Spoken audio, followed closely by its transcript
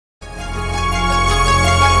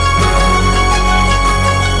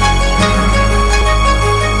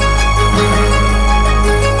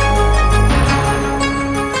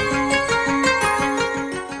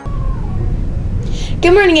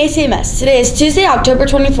morning, ACMS. Today is Tuesday, October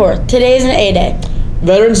 24th. Today is an A-Day.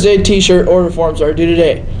 Veterans Day t-shirt order forms are due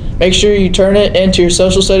today. Make sure you turn it into your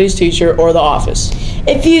social studies teacher or the office.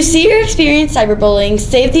 If you see or experience cyberbullying,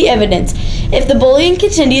 save the evidence. If the bullying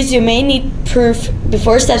continues, you may need proof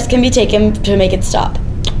before steps can be taken to make it stop.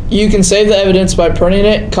 You can save the evidence by printing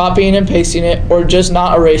it, copying and pasting it, or just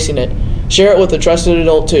not erasing it. Share it with a trusted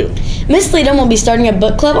adult too. Miss Leadham will be starting a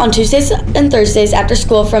book club on Tuesdays and Thursdays after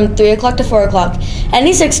school from 3 o'clock to 4 o'clock.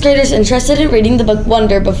 Any 6th graders interested in reading the book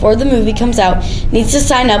Wonder before the movie comes out needs to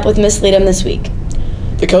sign up with Miss Leadham this week.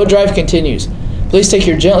 The coat drive continues. Please take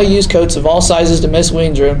your gently used coats of all sizes to Miss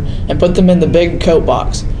Ween's room and put them in the big coat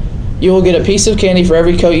box. You will get a piece of candy for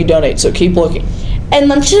every coat you donate, so keep looking. And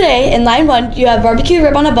lunch today, in line 1, you have barbecue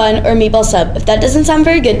rib on a bun or meatball sub. If that doesn't sound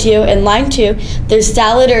very good to you, in line 2, there's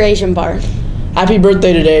salad or Asian bar. Happy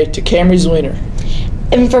birthday today to Camry Zwiener.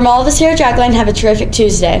 And from all of us here at Dragline, have a terrific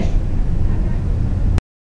Tuesday.